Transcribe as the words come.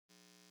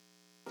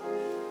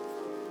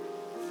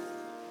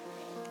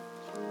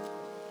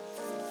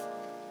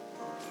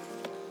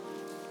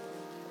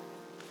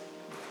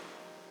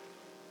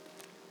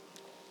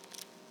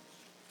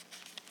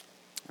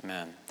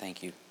Amen.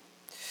 Thank you.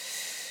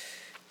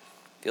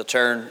 If you'll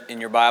turn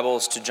in your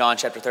Bibles to John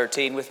chapter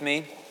 13 with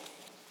me.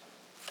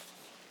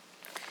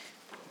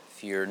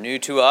 If you're new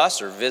to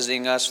us or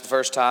visiting us for the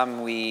first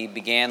time, we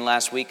began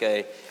last week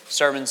a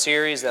sermon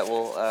series that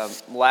will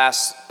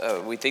last,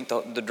 we think,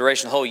 the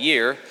duration of the whole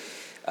year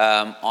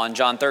on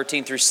John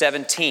 13 through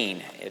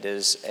 17. It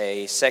is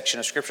a section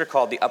of Scripture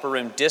called the Upper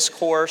Room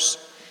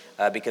Discourse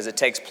because it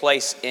takes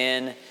place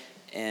in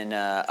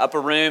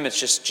upper room. It's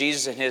just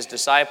Jesus and his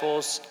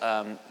disciples,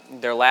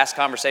 their last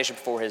conversation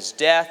before his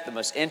death, the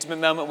most intimate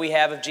moment we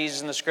have of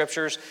Jesus in the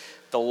Scriptures,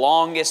 the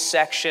longest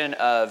section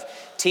of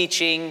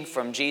teaching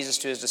from Jesus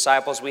to his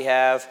disciples we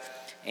have.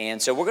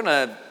 And so we're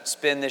going to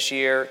spend this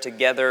year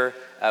together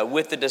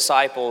with the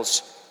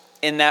disciples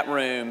in that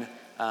room,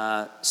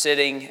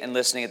 sitting and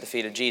listening at the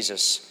feet of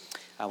Jesus.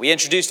 We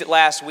introduced it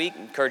last week.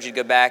 I encourage you to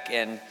go back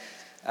and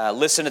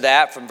listen to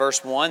that from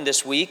verse 1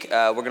 this week.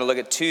 We're going to look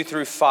at 2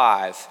 through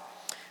 5.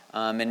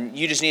 And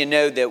you just need to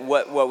know that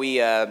what we,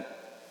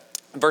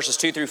 verses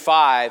 2 through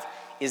 5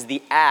 is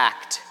the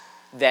act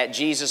that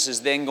Jesus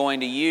is then going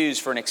to use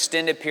for an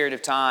extended period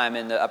of time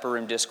in the Upper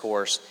Room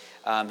Discourse.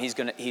 He's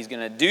going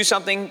to do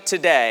something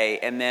today,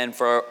 and then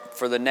for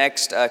the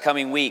next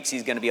coming weeks,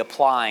 he's going to be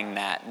applying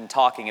that and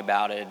talking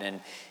about it and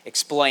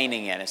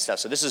explaining it and stuff.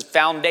 So this is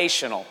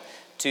foundational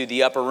to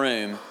the Upper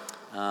Room.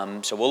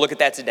 So we'll look at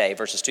that today,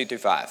 verses 2 through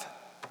 5.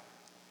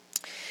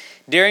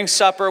 During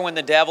supper, when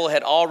the devil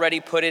had already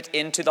put it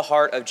into the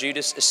heart of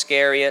Judas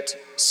Iscariot,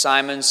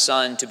 Simon's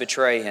son, to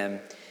betray him,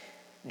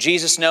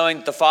 Jesus, knowing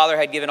that the Father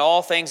had given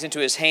all things into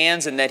his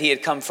hands and that he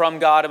had come from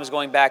God and was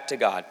going back to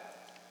God,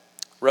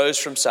 rose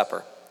from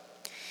supper.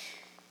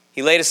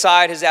 He laid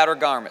aside his outer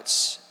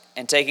garments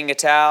and, taking a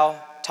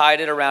towel,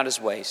 tied it around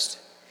his waist.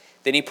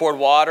 Then he poured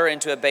water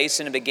into a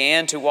basin and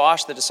began to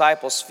wash the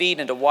disciples' feet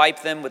and to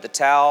wipe them with the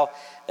towel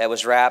that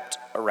was wrapped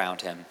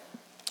around him.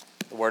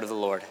 The word of the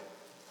Lord.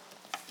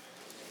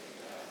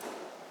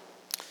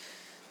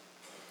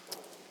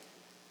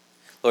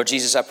 Lord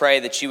Jesus, I pray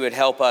that you would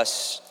help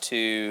us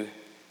to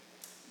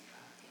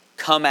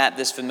come at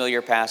this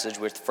familiar passage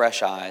with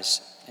fresh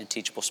eyes and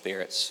teachable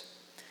spirits.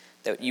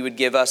 That you would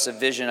give us a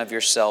vision of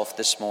yourself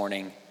this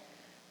morning,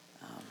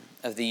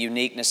 of the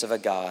uniqueness of a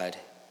God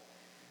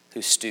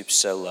who stoops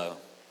so low.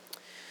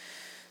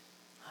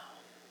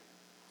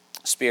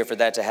 Spirit, for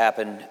that to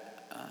happen,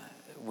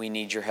 we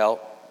need your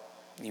help.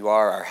 You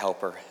are our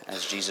helper,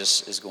 as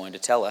Jesus is going to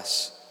tell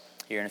us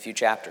here in a few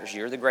chapters.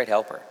 You're the great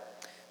helper.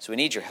 So we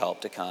need your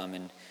help to come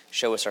and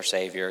show us our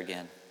Savior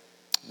again,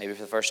 maybe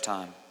for the first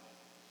time.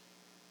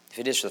 If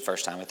it is for the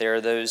first time, if there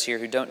are those here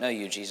who don't know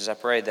you, Jesus, I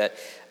pray that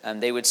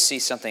they would see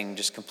something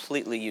just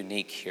completely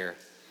unique here.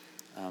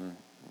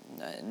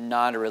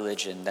 Not a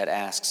religion that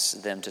asks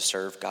them to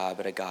serve God,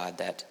 but a God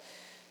that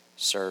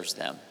serves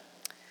them.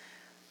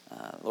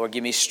 Lord,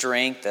 give me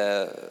strength.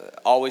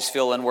 Always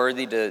feel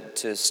unworthy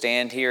to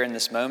stand here in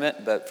this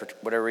moment, but for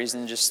whatever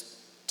reason, just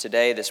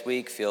today, this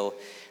week, feel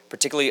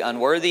particularly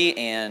unworthy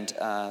and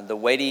the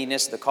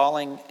weightiness of the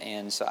calling.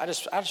 And so I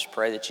just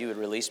pray that you would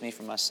release me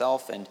from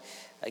myself and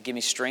give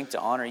me strength to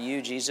honor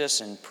you,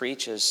 Jesus, and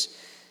preach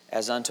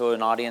as unto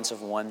an audience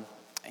of one,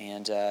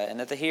 and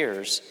that the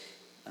hearers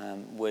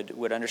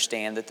would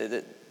understand that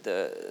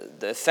the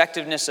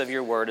effectiveness of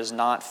your word is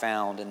not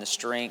found in the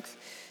strength,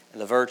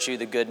 the virtue,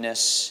 the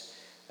goodness,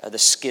 the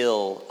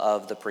skill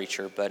of the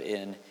preacher, but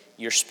in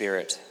your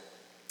Spirit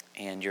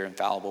and your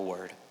infallible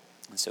word.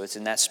 And so it's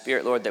in that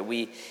Spirit, Lord, that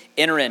we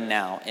enter in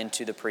now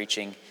into the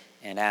preaching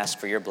and ask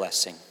for your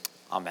blessing.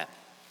 Amen.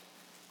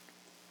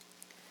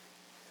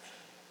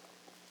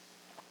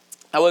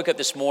 I woke up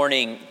this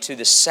morning to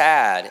the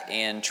sad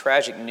and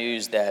tragic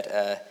news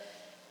that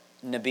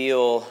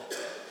Nabil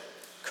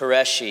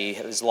Qureshi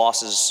has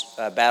lost his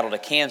battle to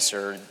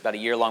cancer, about a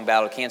year-long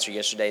battle to cancer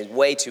yesterday,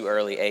 way too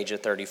early, age of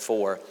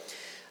 34.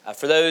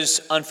 For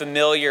those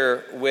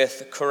unfamiliar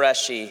with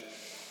Qureshi,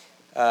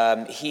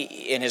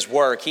 in his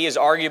work, he is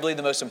arguably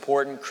the most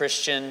important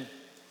Christian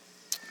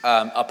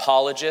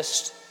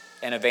apologist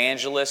and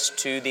evangelist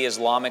to the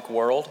Islamic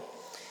world.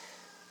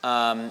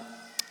 And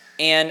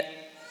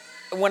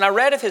when I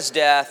read of his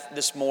death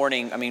this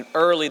morning,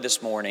 early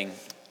this morning,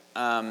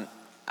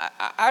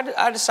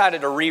 I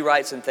decided to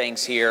rewrite some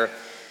things here.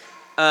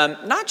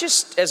 Not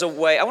just as a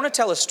way, I want to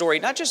tell a story,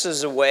 not just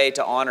as a way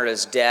to honor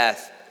his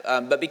death,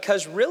 but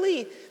because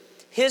really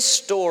his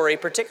story,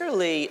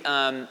 particularly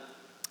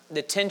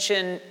the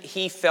tension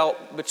he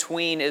felt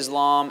between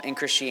Islam and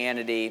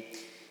Christianity,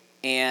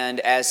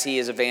 and as he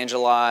has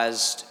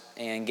evangelized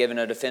and given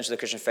a defense of the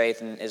Christian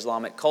faith and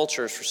Islamic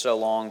cultures for so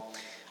long,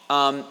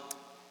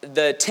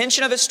 the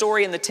tension of his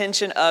story and the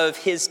tension of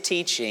his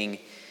teaching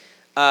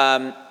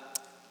prepares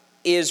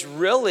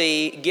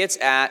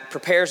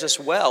us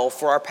well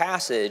for our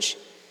passage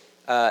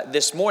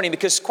this morning,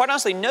 because quite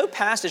honestly, no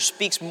passage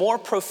speaks more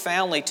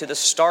profoundly to the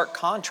stark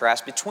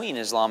contrast between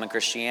Islam and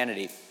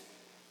Christianity.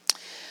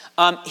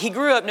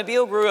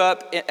 Nabil grew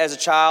up as a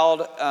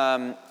child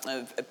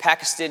of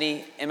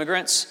Pakistani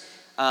immigrants,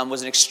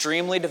 was an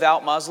extremely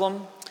devout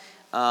Muslim,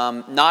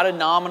 not a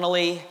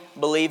nominally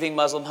believing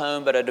Muslim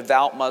home, but a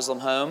devout Muslim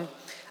home.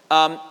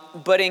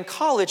 But in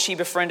college, he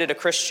befriended a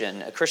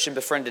Christian. A Christian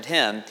befriended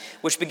him,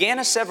 which began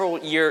a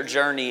several-year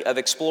journey of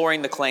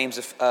exploring the claims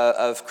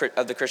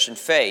of the Christian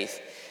faith.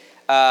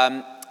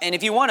 And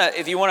if you want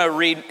to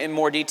read in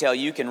more detail,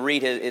 you can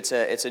read it.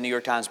 It's a New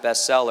York Times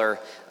bestseller,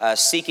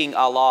 "Seeking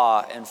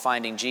Allah and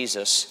Finding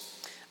Jesus,"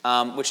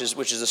 which is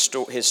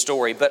his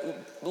story. But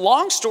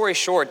long story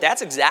short,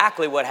 that's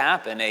exactly what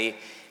happened.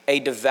 A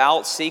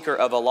devout seeker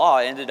of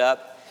Allah ended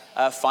up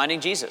finding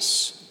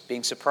Jesus,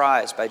 being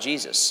surprised by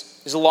Jesus.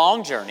 It was a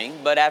long journey,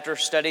 but after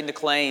studying the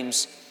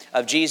claims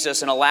of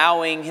Jesus and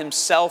allowing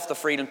himself the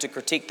freedom to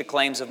critique the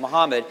claims of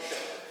Muhammad,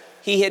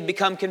 he had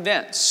become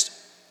convinced.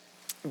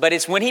 But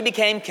it's when he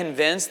became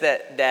convinced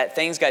that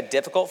things got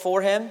difficult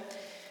for him,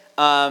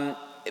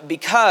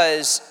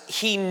 because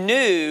he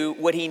knew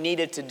what he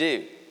needed to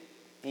do.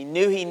 He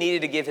knew he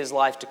needed to give his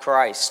life to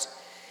Christ.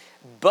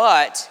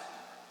 But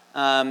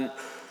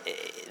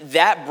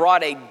that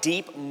brought a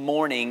deep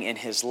mourning in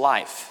his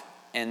life.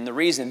 And the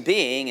reason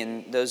being,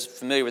 and those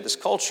familiar with this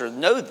culture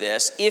know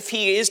this, if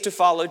he is to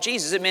follow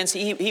Jesus, it means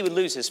he would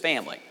lose his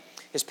family.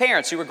 His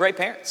parents, who were great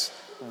parents,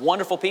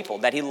 wonderful people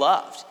that he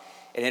loved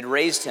and had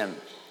raised him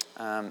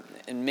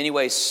in many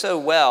ways so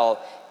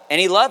well.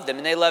 And he loved them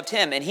and they loved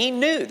him. And he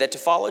knew that to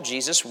follow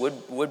Jesus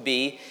would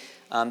be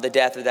the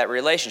death of that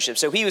relationship.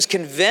 So he was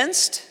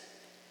convinced,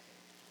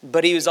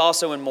 but he was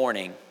also in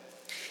mourning.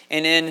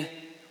 And in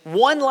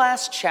one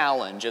last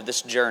challenge of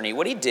this journey,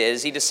 what he did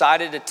is he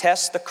decided to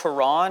test the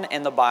Quran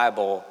and the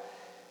Bible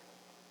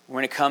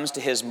when it comes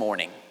to his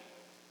mourning,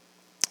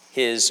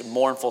 his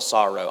mournful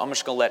sorrow. I'm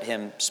just going to let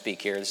him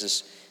speak here.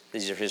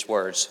 These are his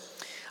words.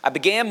 "I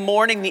began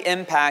mourning the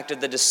impact of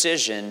the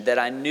decision that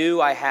I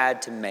knew I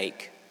had to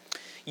make.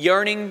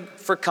 Yearning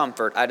for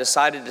comfort, I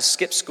decided to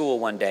skip school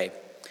one day.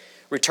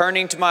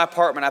 Returning to my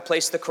apartment, I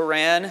placed the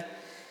Quran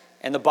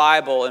and the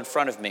Bible in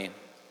front of me.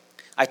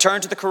 I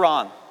turned to the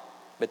Quran,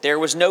 but there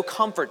was no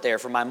comfort there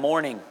for my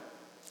mourning.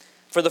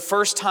 For the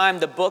first time,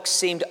 the book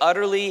seemed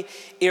utterly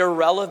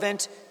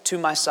irrelevant to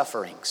my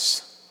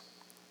sufferings.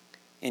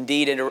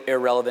 Indeed,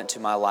 irrelevant to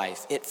my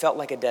life. It felt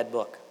like a dead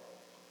book.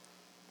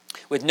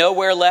 With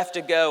nowhere left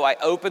to go, I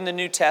opened the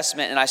New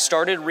Testament and I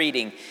started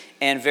reading,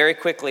 and very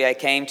quickly I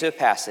came to a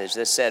passage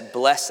that said,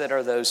 'Blessed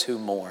are those who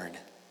mourn,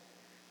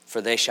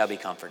 for they shall be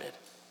comforted.'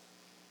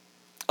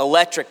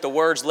 Electric, the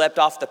words leapt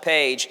off the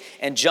page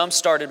and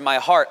jump-started my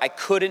heart. I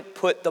couldn't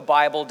put the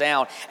Bible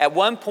down. At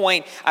one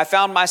point, I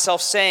found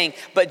myself saying,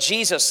 'But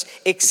Jesus,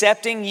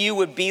 accepting you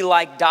would be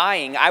like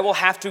dying. I will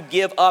have to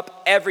give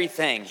up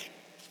everything.'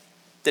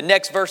 The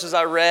next verses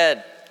I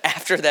read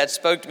after that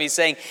spoke to me,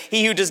 saying,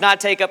 'He who does not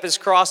take up his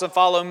cross and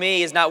follow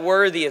me is not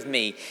worthy of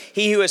me.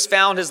 He who has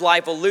found his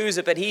life will lose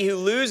it, but he who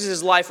loses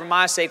his life for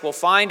my sake will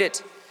find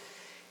it.'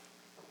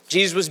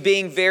 Jesus was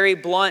being very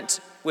blunt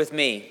with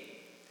me.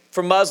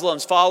 For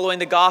Muslims, following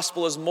the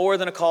gospel is more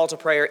than a call to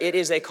prayer. It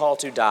is a call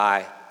to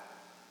die.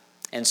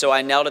 And so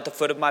I knelt at the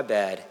foot of my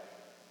bed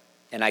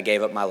and I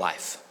gave up my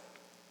life."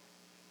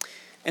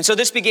 And so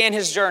this began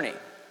his journey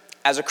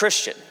as a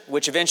Christian,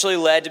 which eventually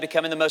led to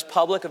becoming the most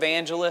public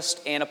evangelist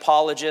and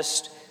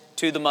apologist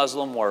to the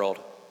Muslim world.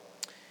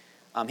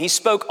 He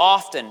spoke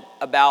often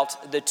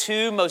about the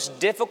two most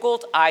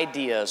difficult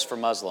ideas for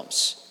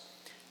Muslims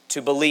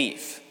to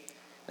believe.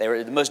 They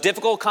were the most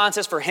difficult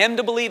concepts for him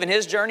to believe in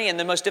his journey, and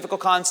the most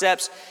difficult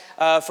concepts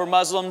for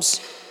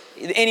Muslims,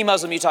 any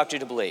Muslim you talk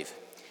to believe,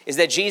 is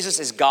that Jesus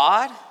is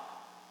God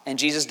and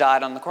Jesus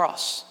died on the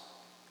cross.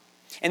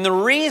 And the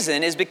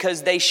reason is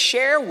because they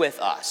share with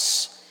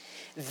us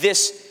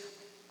this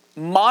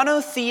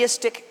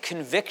monotheistic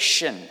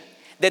conviction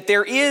that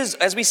there is,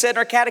 as we said in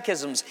our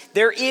catechisms,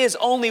 there is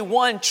only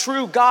one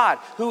true God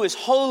who is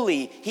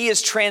holy, he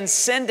is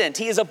transcendent,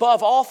 he is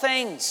above all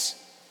things.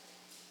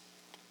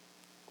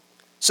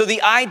 So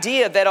the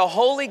idea that a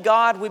holy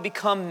God would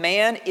become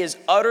man is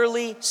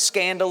utterly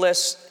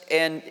scandalous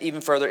and even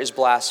further is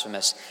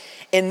blasphemous.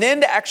 And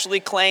then to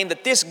actually claim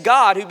that this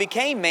God who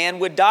became man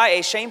would die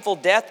a shameful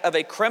death of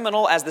a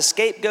criminal as the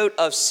scapegoat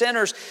of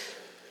sinners,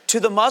 to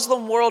the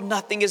Muslim world,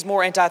 nothing is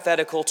more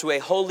antithetical to a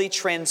holy,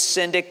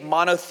 transcendent,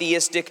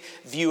 monotheistic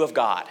view of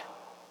God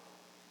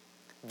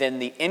than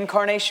the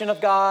incarnation of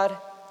God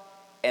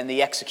and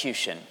the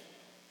execution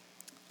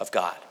of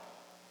God.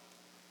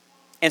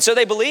 And so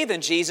they believe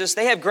in Jesus.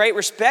 They have great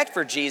respect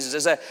for Jesus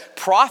as a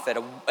prophet,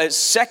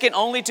 second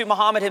only to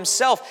Muhammad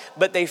himself.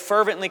 But they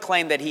fervently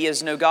claim that he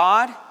is no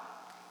God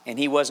and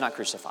he was not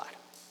crucified.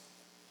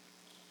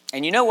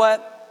 And you know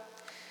what?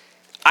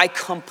 I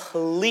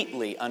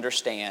completely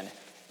understand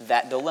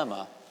that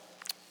dilemma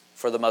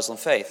for the Muslim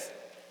faith.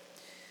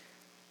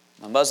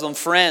 My Muslim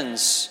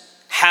friends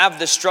have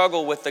the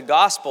struggle with the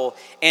gospel.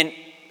 And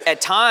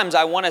at times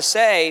I want to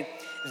say,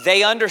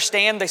 they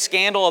understand the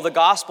scandal of the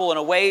gospel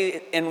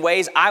in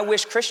ways I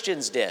wish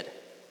Christians did.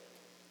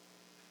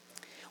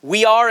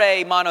 We are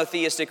a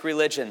monotheistic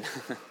religion.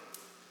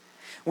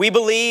 We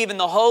believe in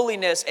the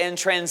holiness and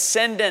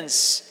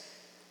transcendence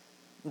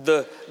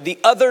the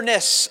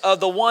otherness of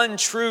the one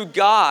true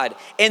God.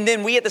 And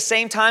then we at the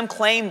same time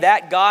claim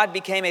that God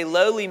became a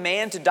lowly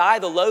man to die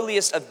the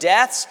lowliest of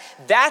deaths.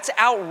 That's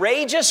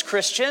outrageous,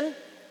 Christian.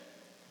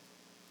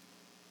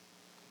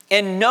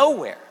 And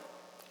nowhere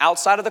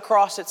outside of the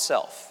cross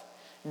itself,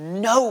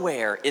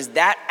 nowhere is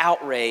that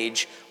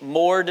outrage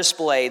more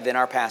displayed than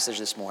our passage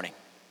this morning.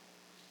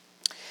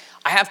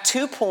 I have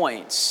 2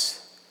 points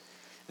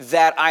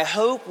that I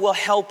hope will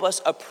help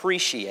us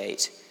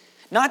appreciate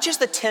not just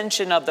the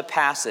tension of the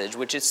passage,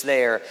 which is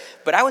there,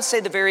 but I would say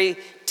the very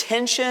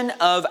tension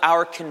of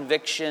our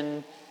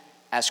conviction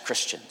as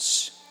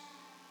Christians.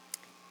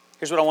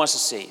 Here's what I want us to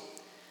see: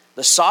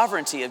 the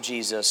sovereignty of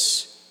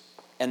Jesus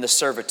and the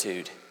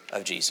servitude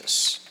of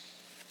Jesus.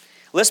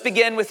 Let's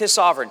begin with his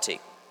sovereignty.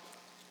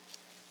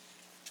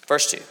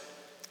 Verse 2.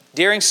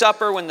 During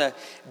supper, when the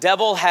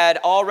devil had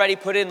already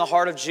put it in the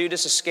heart of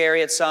Judas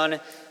Iscariot,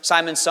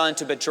 Simon's son,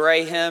 to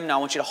betray him. Now I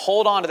want you to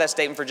hold on to that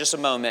statement for just a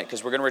moment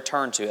because we're going to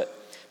return to it.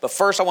 But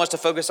first I want us to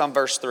focus on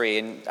verse 3,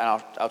 and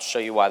I'll show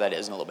you why that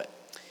is in a little bit.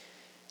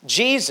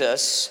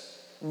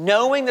 Jesus,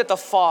 knowing that the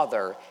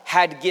Father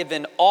had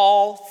given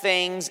all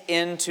things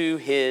into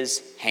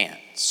his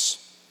hands.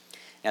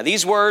 Now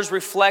these words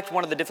reflect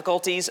one of the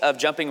difficulties of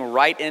jumping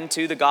right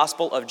into the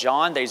Gospel of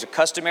John. These are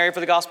customary for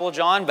the Gospel of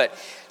John, but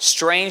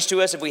strange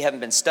to us if we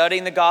haven't been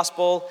studying the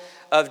Gospel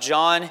of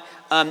John.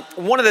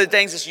 One of the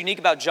things that's unique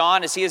about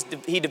John is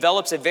he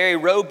develops a very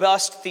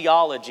robust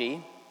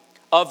theology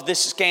of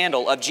this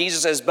scandal of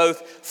Jesus as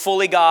both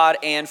fully God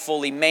and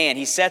fully man.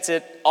 He sets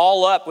it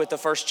all up with the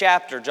first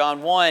chapter,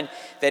 John 1,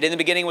 that in the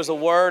beginning was the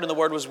Word, and the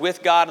Word was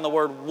with God, and the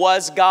Word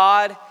was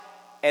God,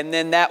 and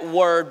then that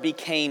Word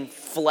became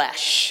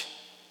flesh,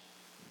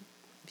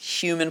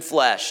 human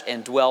flesh,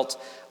 and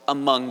dwelt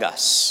among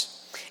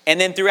us. And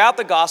then throughout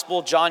the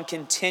gospel, John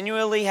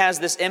continually has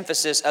this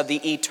emphasis of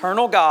the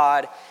eternal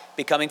God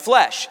becoming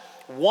flesh.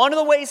 One of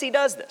the ways he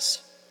does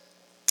this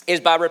is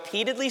by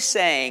repeatedly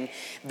saying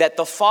that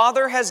the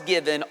Father has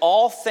given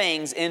all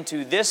things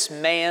into this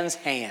man's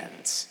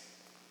hands.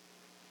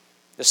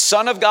 The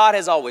Son of God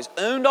has always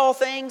owned all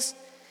things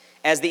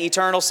as the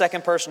eternal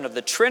second person of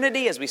the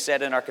Trinity, as we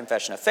said in our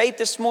confession of faith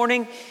this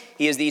morning.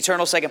 He is the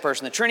eternal second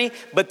person of the Trinity.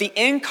 But the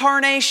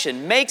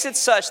incarnation makes it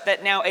such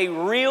that now a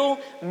real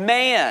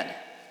man,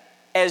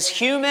 as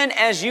human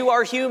as you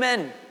are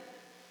human,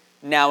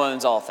 now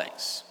owns all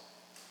things.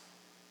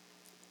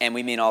 And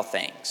we mean all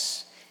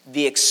things.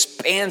 The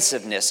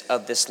expansiveness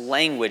of this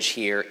language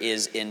here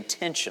is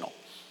intentional.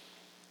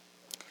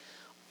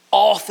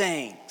 All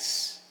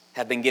things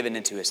have been given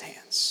into his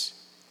hands.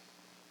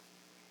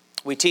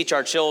 We teach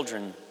our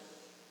children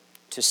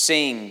to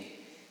sing,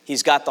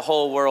 "He's got the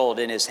whole world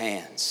in his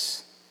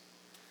hands."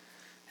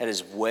 That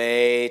is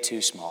way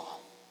too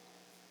small.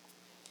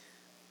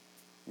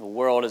 The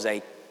world is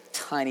a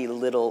tiny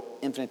little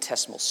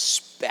infinitesimal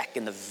speck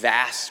in the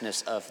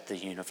vastness of the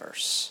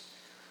universe.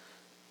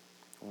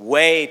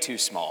 Way too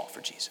small for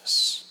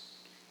Jesus.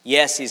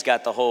 Yes, he's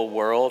got the whole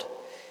world,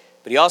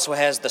 but he also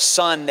has the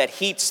sun that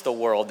heats the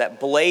world, that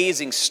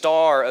blazing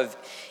star of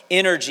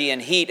energy and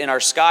heat in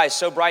our sky,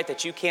 so bright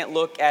that you can't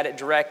look at it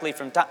directly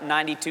from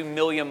 92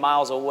 million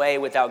miles away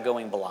without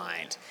going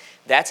blind.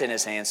 That's in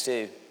his hands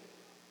too.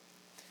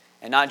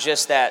 And not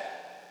just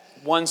that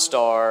one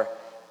star,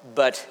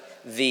 but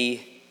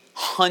the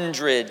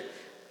 100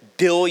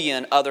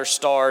 billion other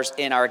stars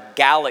in our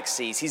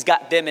galaxies. He's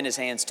got them in his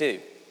hands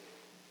too.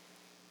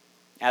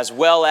 As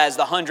well as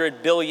the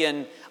 100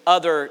 billion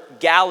other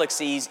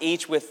galaxies,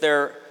 each with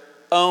their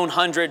own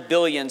 100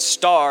 billion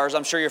stars.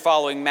 I'm sure you're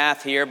following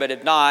math here, but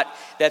if not,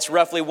 that's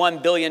roughly 1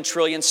 billion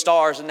trillion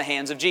stars in the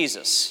hands of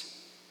Jesus.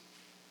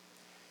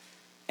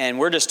 And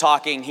we're just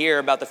talking here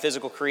about the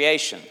physical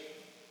creation.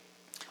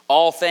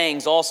 All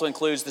things also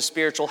includes the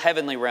spiritual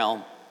heavenly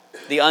realm,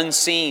 the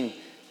unseen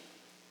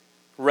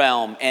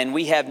realm. And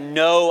we have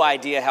no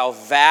idea how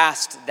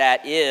vast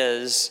that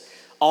is,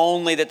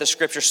 only that the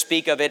scriptures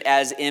speak of it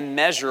as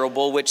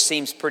immeasurable, which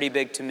seems pretty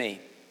big to me.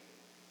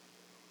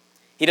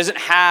 He doesn't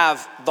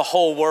have the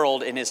whole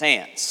world in his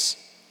hands.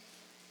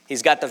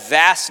 He's got the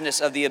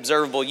vastness of the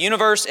observable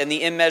universe and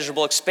the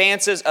immeasurable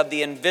expanses of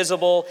the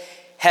invisible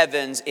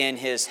heavens in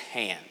his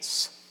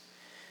hands.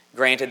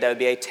 Granted, that would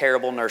be a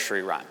terrible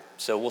nursery rhyme,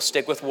 so we'll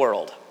stick with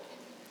world.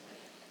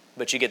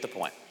 But you get the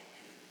point.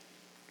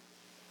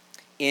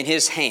 In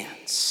his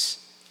hands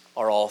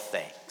are all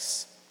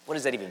things. What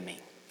does that even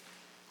mean?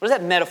 What does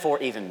that metaphor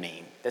even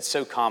mean that's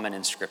so common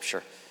in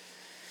Scripture?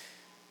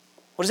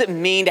 What does it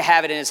mean to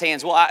have it in his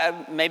hands?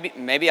 Well,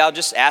 maybe I'll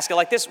just ask it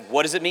like this.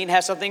 What does it mean to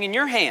have something in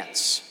your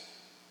hands?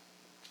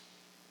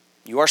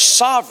 You are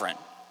sovereign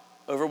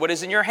over what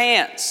is in your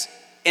hands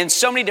in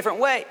so many different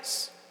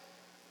ways.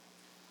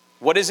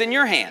 What is in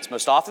your hands?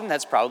 Most often,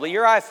 that's probably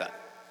your iPhone.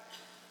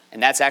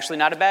 And that's actually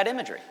not a bad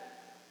imagery.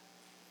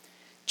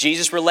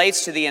 Jesus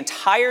relates to the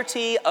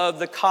entirety of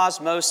the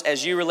cosmos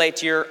as you relate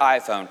to your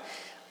iPhone.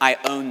 I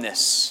own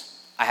this.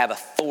 I have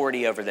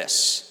authority over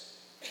this.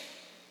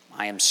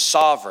 I am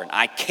sovereign.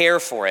 I care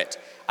for it.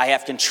 I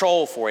have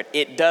control for it.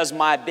 It does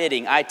my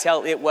bidding. I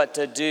tell it what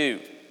to do.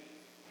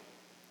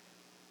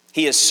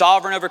 He is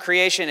sovereign over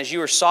creation as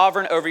you are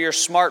sovereign over your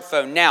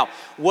smartphone. Now,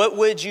 what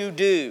would you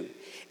do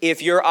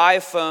if your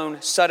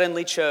iPhone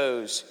suddenly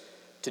chose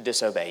to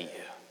disobey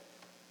you?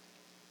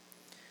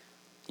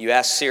 You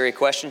ask Siri a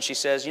question, she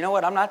says, you know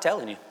what, I'm not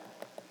telling you.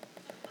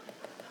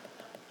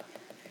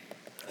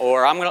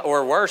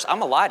 Or worse, I'm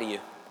gonna lie to you.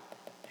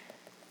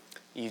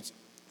 You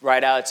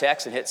write out a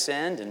text and hit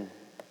send and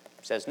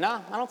it says,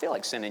 no, I don't feel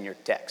like sending your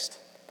text.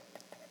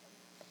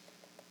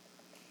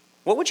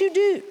 What would you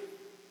do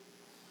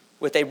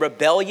with a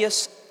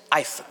rebellious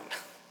iPhone?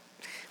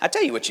 I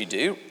tell you what you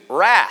do.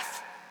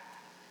 Wrath,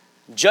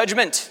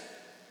 judgment,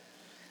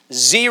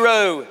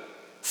 zero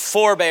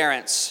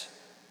forbearance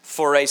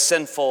for a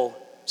sinful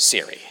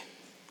Siri.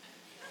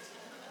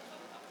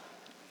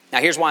 Now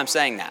here's why I'm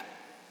saying that.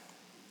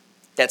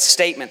 That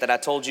statement that I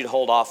told you to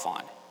hold off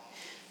on.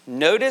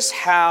 Notice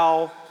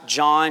how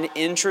John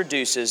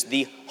introduces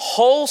the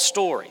whole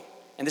story.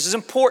 And this is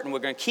important. We're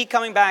going to keep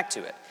coming back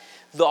to it.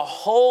 The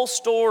whole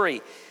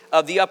story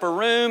of the upper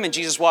room and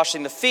Jesus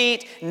washing the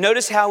feet.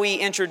 Notice how he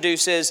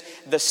introduces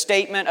the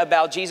statement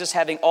about Jesus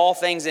having all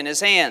things in his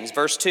hands.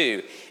 Verse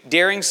 2,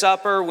 during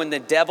supper, when the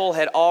devil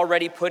had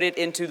already put it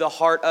into the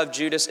heart of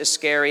Judas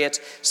Iscariot,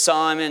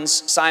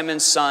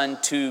 Simon's son,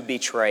 to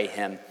betray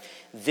him.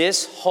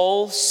 This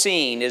whole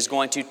scene is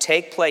going to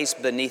take place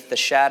beneath the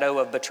shadow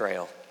of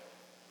betrayal.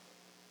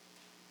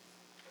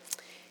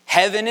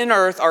 Heaven and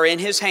earth are in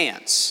his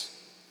hands.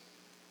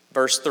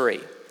 Verse 3.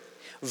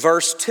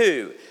 Verse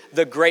 2,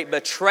 the great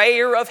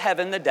betrayer of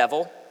heaven, the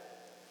devil,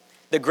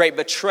 the great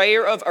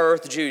betrayer of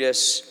earth,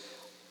 Judas,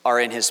 are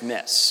in his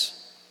midst.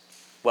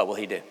 What will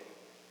he do?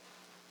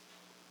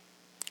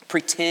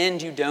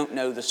 Pretend you don't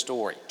know the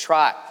story.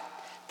 Try.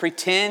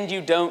 Pretend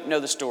you don't know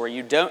the story.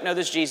 You don't know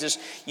this Jesus.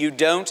 You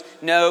don't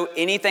know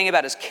anything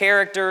about his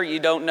character.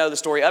 You don't know the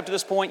story up to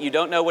this point. You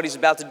don't know what he's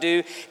about to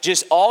do.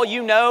 Just all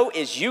you know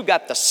is you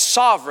got the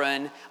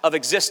sovereign of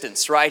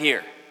existence right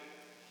here.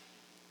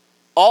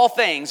 All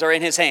things are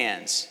in his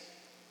hands.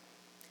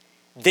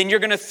 Then you're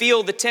going to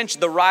feel the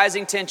tension, the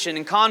rising tension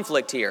and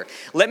conflict here.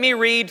 Let me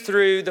read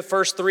through the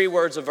first 3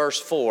 words of verse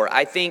 4.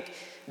 I think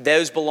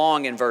those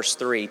belong in verse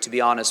 3, to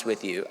be honest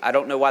with you. I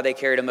don't know why they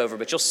carried them over,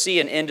 but you'll see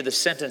an end of the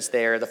sentence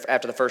there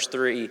after the first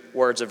 3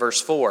 words of verse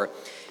 4,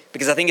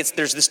 because I think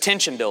there's this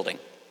tension building.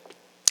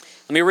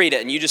 Let me read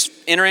it, and you just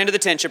enter into the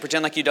tension,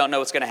 pretend like you don't know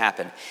what's going to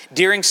happen.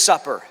 During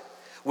supper,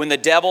 when the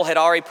devil had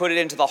already put it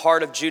into the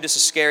heart of Judas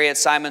Iscariot,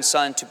 Simon's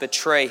son, to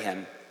betray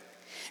him,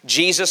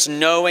 Jesus,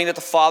 knowing that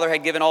the Father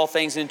had given all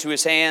things into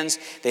his hands,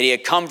 that he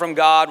had come from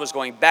God, was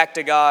going back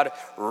to God,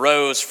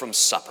 rose from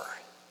supper. What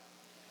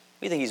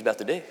do you think he's about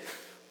to do?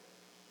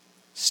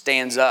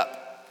 Stands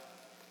up,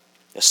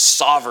 the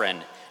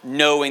sovereign,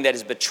 knowing that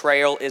his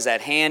betrayal is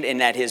at hand and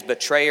that his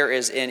betrayer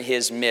is in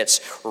his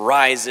midst,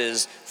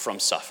 rises from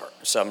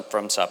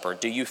supper.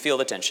 Do you feel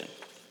the tension?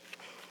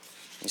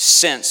 You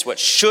sense what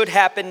should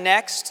happen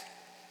next?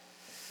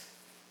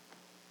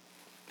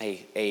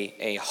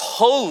 A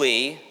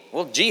holy,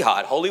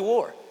 jihad, holy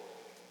war.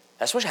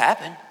 That's what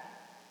happened.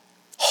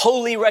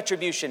 Holy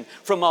retribution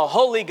from a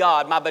holy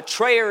God. My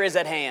betrayer is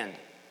at hand.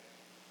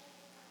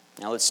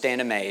 Now let's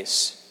stand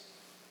amazed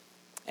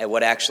at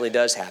what actually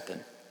does happen.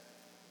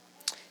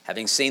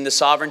 Having seen the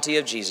sovereignty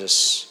of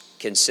Jesus,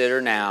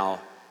 consider now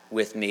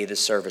with me the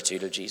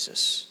servitude of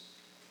Jesus.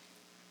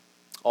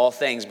 All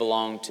things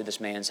belong to this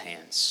man's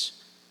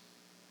hands.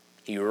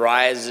 He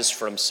rises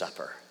from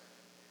supper.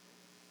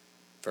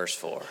 Verse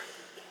 4.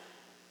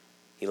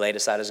 He laid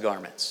aside his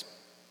garments.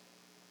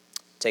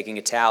 Taking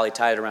a towel, he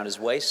tied it around his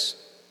waist.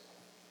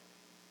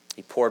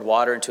 He poured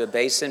water into a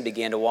basin,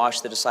 began to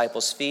wash the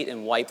disciples' feet,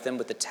 and wiped them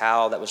with the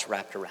towel that was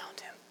wrapped around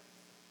him.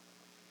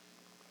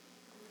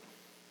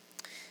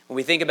 When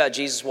we think about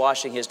Jesus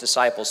washing his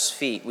disciples'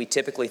 feet, we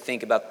typically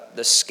think about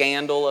the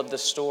scandal of the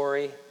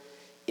story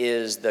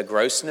is the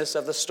grossness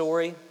of the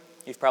story.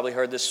 You've probably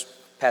heard this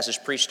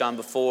passage preached on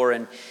before,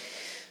 and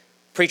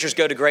preachers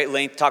go to great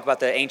length to talk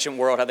about the ancient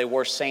world, how they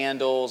wore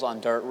sandals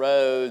on dirt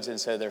roads, and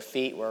so their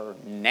feet were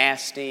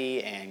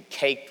nasty and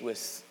caked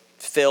with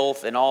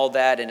filth and all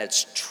that, and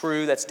it's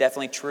true, that's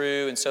definitely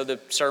true, and so the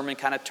sermon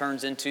kind of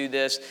turns into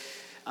this,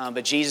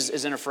 but Jesus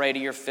isn't afraid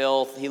of your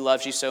filth. He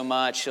loves you so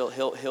much,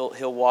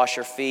 he'll wash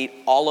your feet.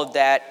 All of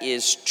that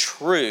is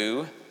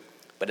true,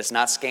 but it's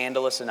not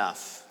scandalous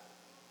enough.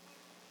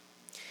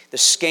 The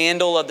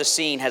scandal of the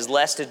scene has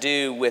less to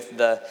do with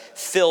the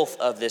filth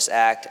of this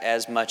act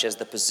as much as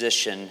the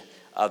position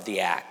of the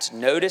act.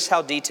 Notice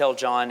how detailed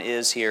John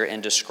is here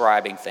in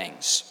describing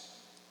things.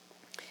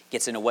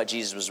 Gets into what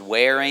Jesus was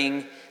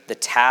wearing, the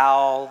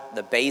towel,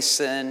 the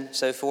basin,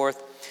 so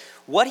forth.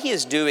 What he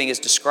is doing is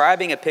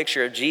describing a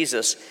picture of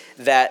Jesus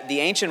that the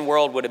ancient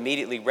world would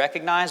immediately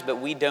recognize, but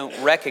we don't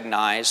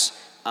recognize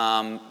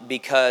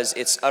because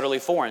it's utterly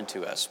foreign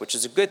to us, which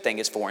is a good thing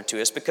it's foreign to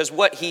us, because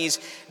what he's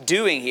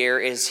doing here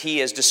is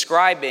he is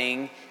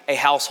describing a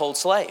household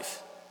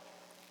slave.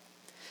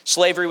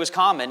 Slavery was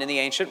common in the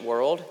ancient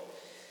world,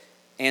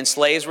 and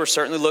slaves were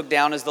certainly looked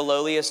down as the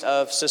lowliest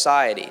of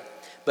society.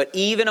 But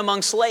even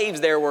among slaves,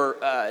 there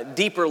were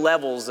deeper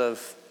levels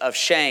of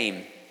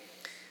shame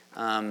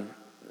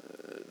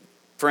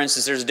For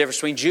instance, there's a difference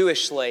between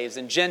Jewish slaves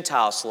and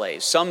Gentile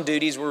slaves. Some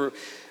duties were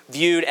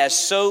viewed as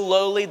so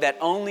lowly that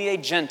only a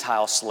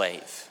Gentile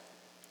slave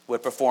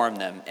would perform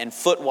them. And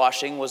foot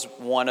washing was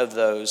one of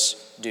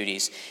those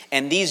duties.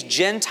 And these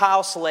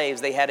Gentile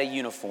slaves, they had a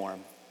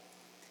uniform,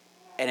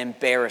 an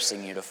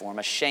embarrassing uniform,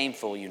 a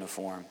shameful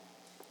uniform.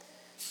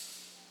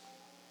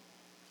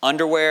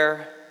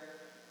 Underwear,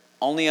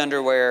 only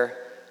underwear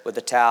with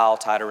a towel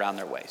tied around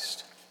their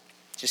waist.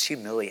 Just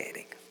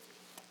humiliating.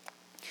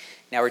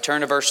 Now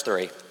return to verse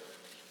 3.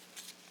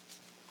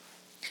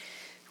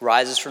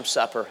 Rises from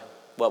supper.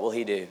 What will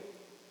he do?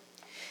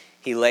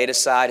 He laid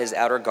aside his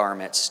outer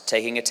garments.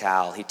 Taking a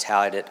towel, he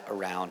tied it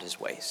around his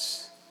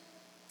waist.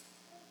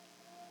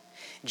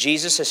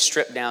 Jesus has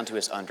stripped down to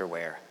his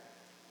underwear,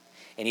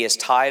 and he has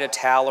tied a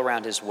towel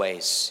around his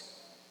waist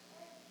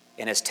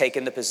and has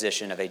taken the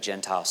position of a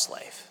Gentile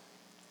slave.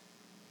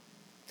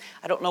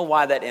 I don't know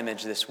why that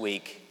image this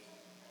week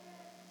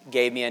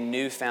gave me a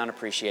newfound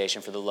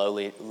appreciation for the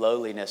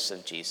lowliness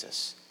of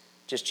Jesus.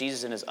 Just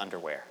Jesus in his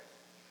underwear.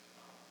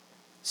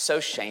 So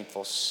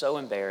shameful, so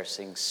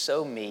embarrassing,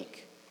 so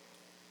meek.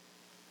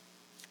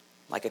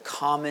 Like a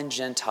common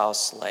Gentile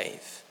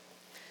slave.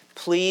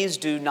 Please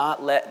do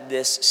not let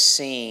this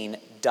scene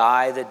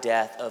die the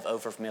death of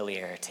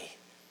overfamiliarity.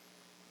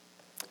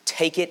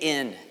 Take it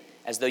in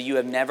as though you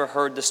have never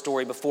heard the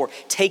story before.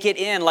 Take it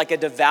in like a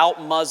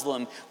devout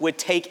Muslim would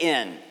take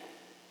in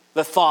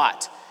the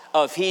thought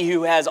of he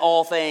who has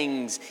all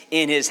things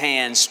in his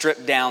hands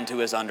stripped down to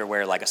his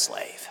underwear like a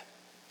slave.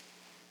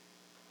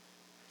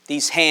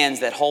 These hands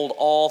that hold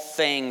all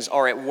things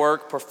are at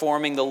work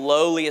performing the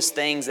lowliest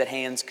things that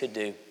hands could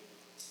do.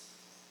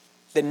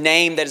 The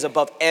name that is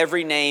above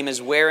every name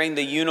is wearing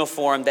the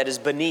uniform that is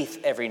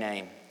beneath every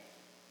name.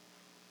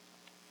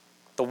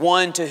 The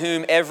one to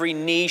whom every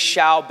knee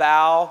shall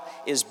bow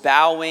is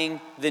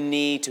bowing the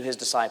knee to his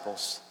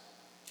disciples.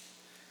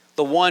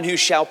 The one who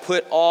shall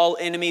put all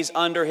enemies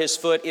under his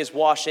foot is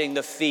washing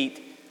the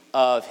feet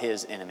of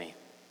his enemy.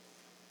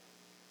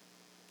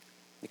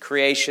 The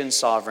creation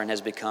sovereign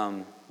has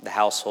become the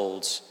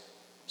household's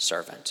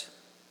servant.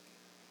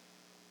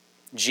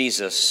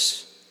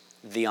 Jesus,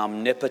 the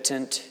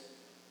omnipotent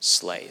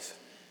slave.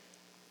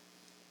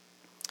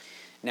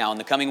 Now, in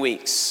the coming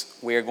weeks,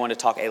 we are going to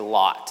talk a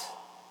lot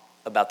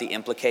about the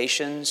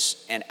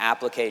implications and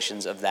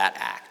applications of that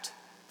act.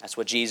 That's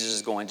what Jesus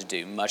is going to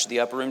do. Much of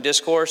the Upper Room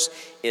Discourse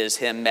is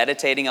him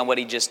meditating on what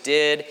he just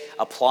did,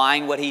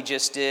 applying what he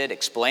just did,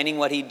 explaining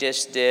what he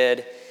just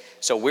did.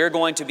 So we're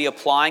going to be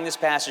applying this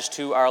passage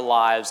to our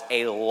lives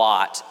a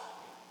lot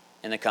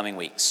in the coming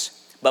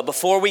weeks. But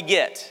before we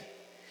get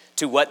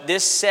to what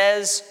this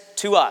says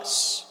to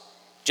us,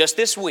 just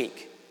this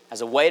week,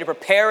 as a way to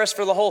prepare us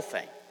for the whole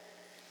thing,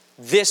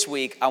 this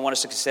week I want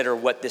us to consider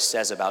what this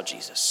says about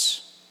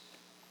Jesus.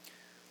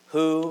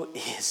 Who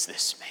is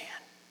this man?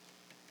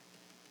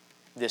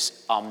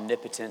 This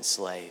omnipotent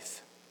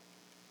slave.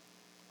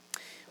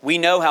 We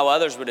know how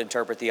others would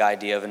interpret the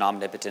idea of an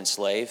omnipotent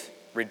slave.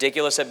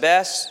 Ridiculous at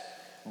best,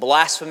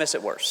 blasphemous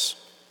at worst.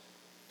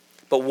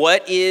 But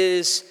what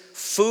is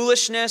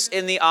foolishness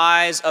in the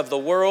eyes of the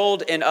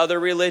world and other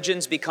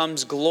religions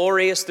becomes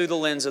glorious through the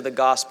lens of the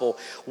gospel.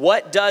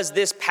 What does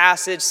this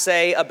passage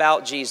say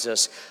about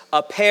Jesus?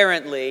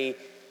 Apparently,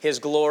 his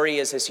glory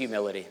is his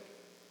humility.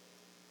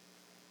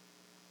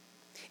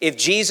 If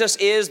Jesus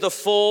is the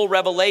full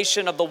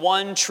revelation of the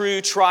one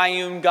true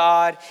triune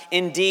God,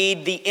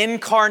 indeed the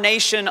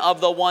incarnation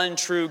of the one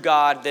true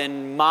God,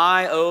 then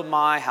my, oh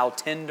my, how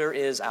tender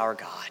is our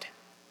God.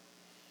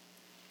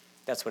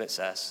 That's what it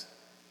says.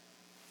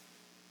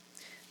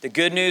 The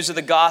good news of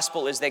the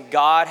gospel is that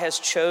God has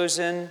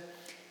chosen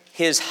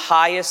his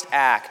highest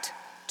act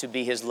to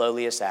be his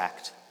lowliest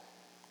act.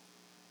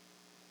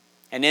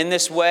 And in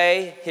this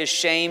way, his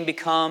shame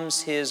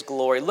becomes his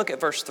glory. Look at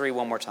verse 3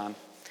 one more time.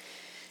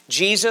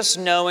 Jesus,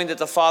 knowing that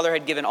the Father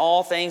had given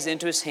all things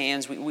into his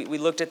hands, we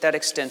looked at that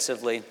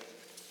extensively.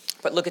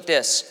 But look at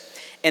this.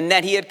 And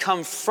that he had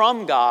come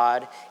from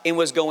God and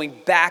was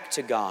going back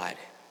to God.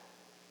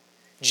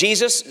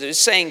 Jesus is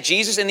saying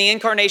Jesus in the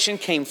incarnation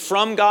came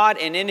from God,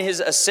 and in his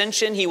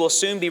ascension he will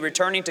soon be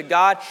returning to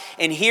God.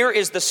 And here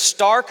is the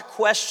stark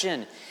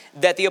question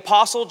that the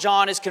Apostle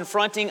John is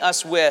confronting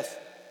us with.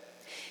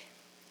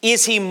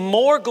 Is he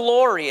more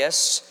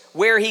glorious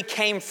where he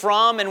came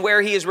from and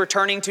where he is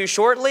returning to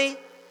shortly?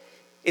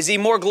 Is he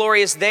more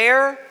glorious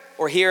there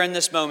or here in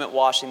this moment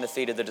washing the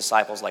feet of the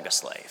disciples like a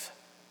slave?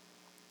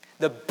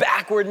 The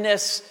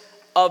backwardness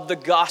of the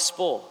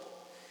gospel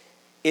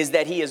is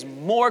that he is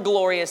more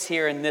glorious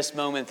here in this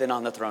moment than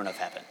on the throne of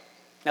heaven.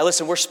 Now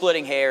listen, we're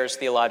splitting hairs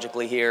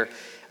theologically here.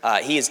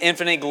 He is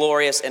infinitely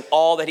glorious in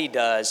all that he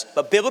does.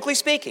 But biblically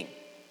speaking,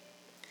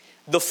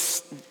 the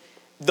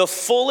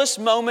fullest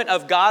moment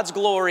of God's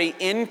glory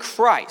in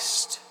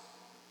Christ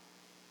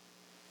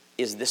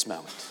is this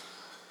moment.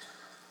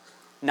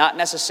 Not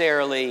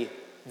necessarily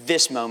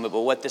this moment,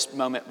 but what this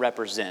moment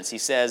represents.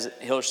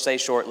 He'll say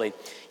shortly,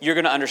 you're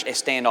going to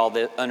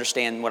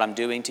understand what I'm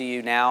doing to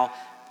you now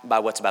by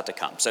what's about to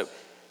come. So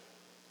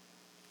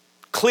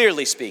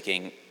Clearly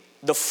speaking,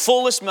 the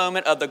fullest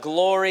moment of the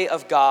glory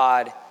of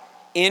God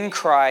in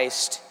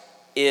Christ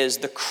is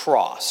the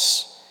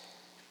cross.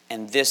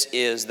 And this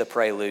is the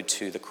prelude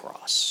to the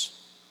cross.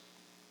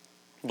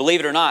 Believe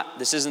it or not,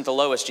 this isn't the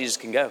lowest Jesus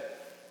can go.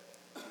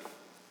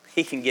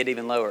 He can get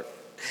even lower.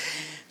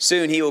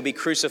 Soon he will be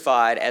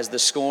crucified as the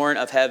scorn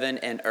of heaven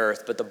and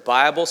earth. But the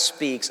Bible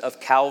speaks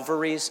of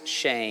Calvary's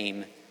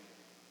shame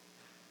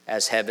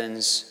as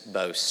heaven's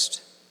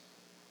boast.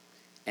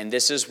 And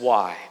this is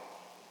why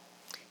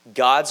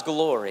God's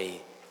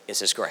glory is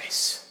his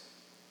grace.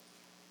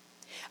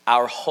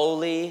 Our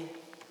holy,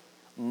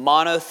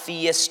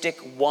 monotheistic,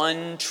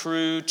 one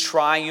true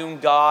triune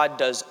God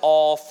does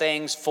all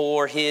things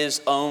for his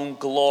own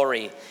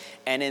glory.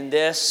 And in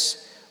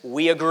this,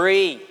 we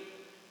agree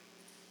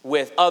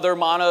with other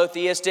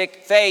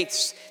monotheistic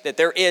faiths that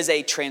there is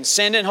a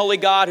transcendent holy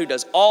God who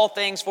does all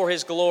things for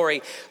his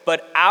glory.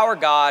 But our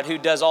God, who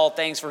does all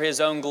things for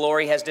his own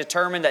glory, has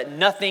determined that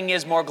nothing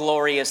is more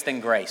glorious than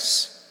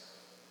grace.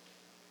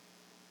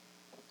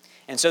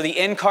 And so the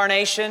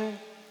incarnation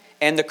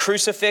and the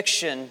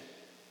crucifixion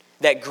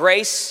that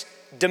grace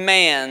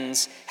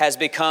demands has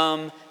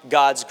become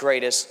God's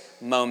greatest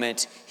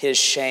moment. His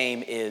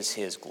shame is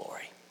his glory.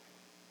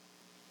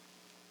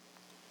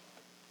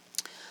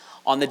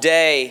 On the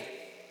day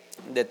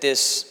that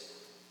this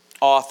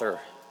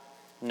author,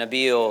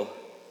 Nabeel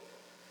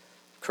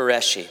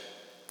Qureshi,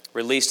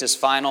 released his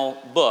final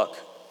book,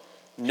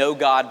 No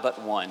God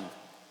But One,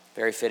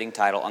 very fitting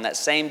title, on that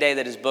same day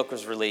that his book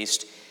was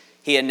released,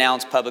 he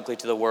announced publicly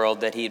to the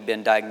world that he had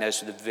been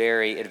diagnosed with a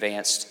very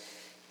advanced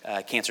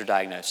cancer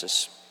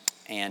diagnosis.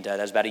 And that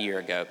was about a year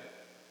ago.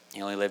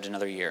 He only lived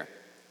another year.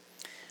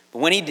 But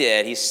when he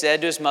did, he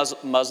said to his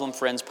Muslim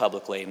friends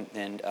publicly,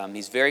 and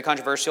he's very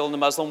controversial in the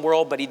Muslim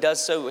world, but he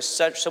does so with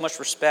so much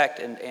respect,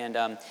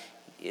 and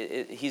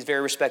he's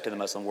very respected in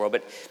the Muslim world.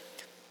 But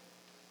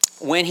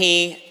when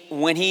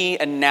he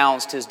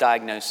announced his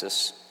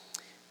diagnosis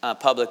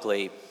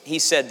publicly, he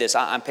said this.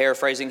 I'm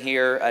paraphrasing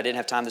here. I didn't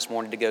have time this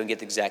morning to go and get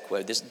the exact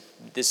quote. This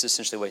is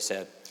essentially what he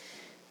said.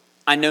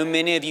 I know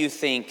many of you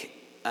think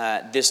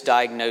this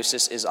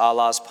diagnosis is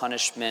Allah's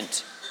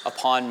punishment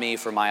upon me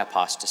for my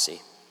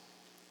apostasy.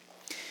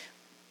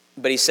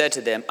 But he said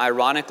to them,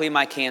 ironically,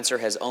 my cancer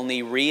has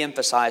only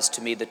re-emphasized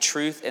to me the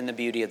truth and the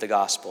beauty of the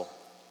gospel.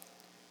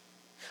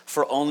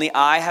 For only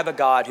I have a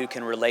God who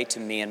can relate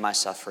to me in my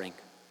suffering.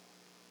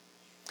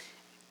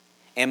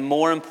 And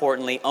more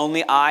importantly,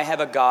 only I have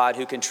a God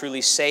who can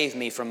truly save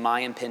me from my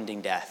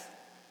impending death.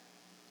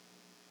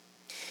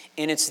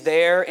 And it's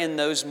there in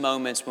those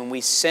moments when we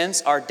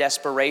sense our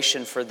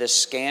desperation for this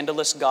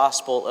scandalous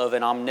gospel of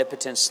an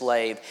omnipotent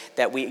slave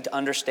that we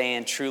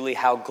understand truly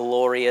how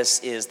glorious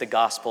is the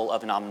gospel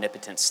of an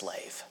omnipotent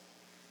slave.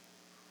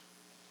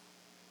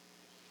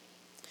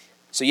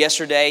 So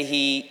yesterday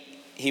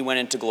he went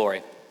into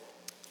glory.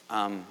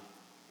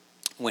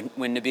 When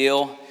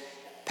Nabeel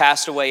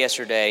passed away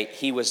yesterday,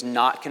 he was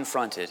not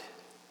confronted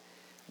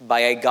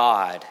by a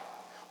God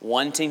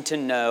wanting to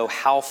know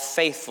how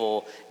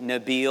faithful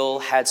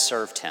Nabeel had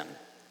served him.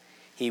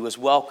 He was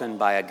welcomed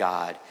by a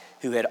God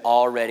who had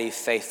already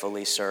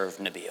faithfully served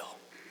Nabeel.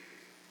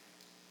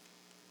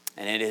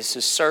 And it is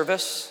his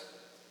service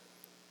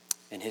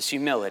and his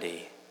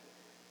humility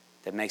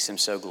that makes him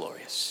so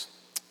glorious.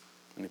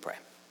 Let me pray.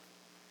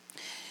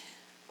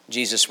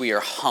 Jesus, we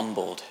are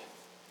humbled.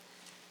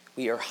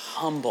 We are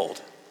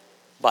humbled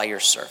by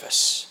your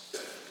service.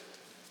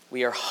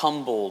 We are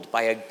humbled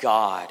by a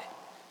God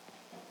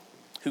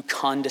who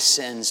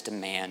condescends to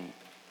man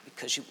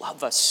because you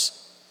love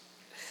us.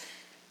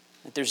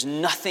 That there's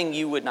nothing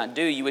you would not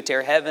do. You would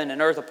tear heaven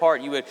and earth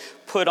apart. You would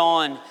put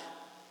on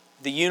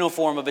the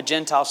uniform of a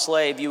Gentile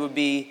slave. You would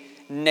be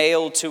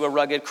nailed to a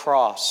rugged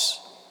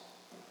cross.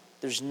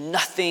 There's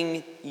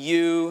nothing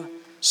you,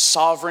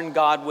 sovereign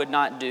God, would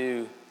not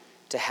do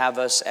to have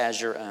us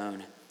as your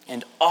own.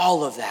 And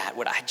all of that,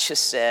 what I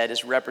just said,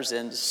 is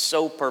represented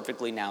so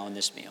perfectly now in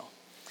this meal.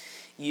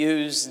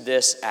 Use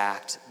this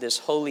act, this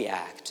holy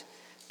act,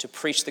 to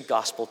preach the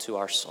gospel to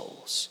our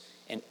souls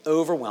and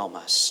overwhelm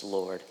us,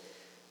 Lord,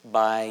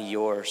 by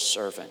your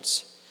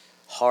servants'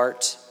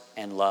 heart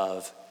and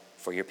love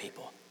for your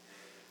people.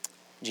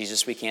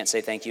 Jesus, we can't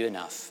say thank you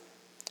enough,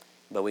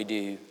 but we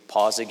do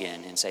pause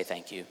again and say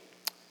thank you.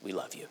 We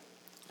love you.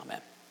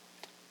 Amen.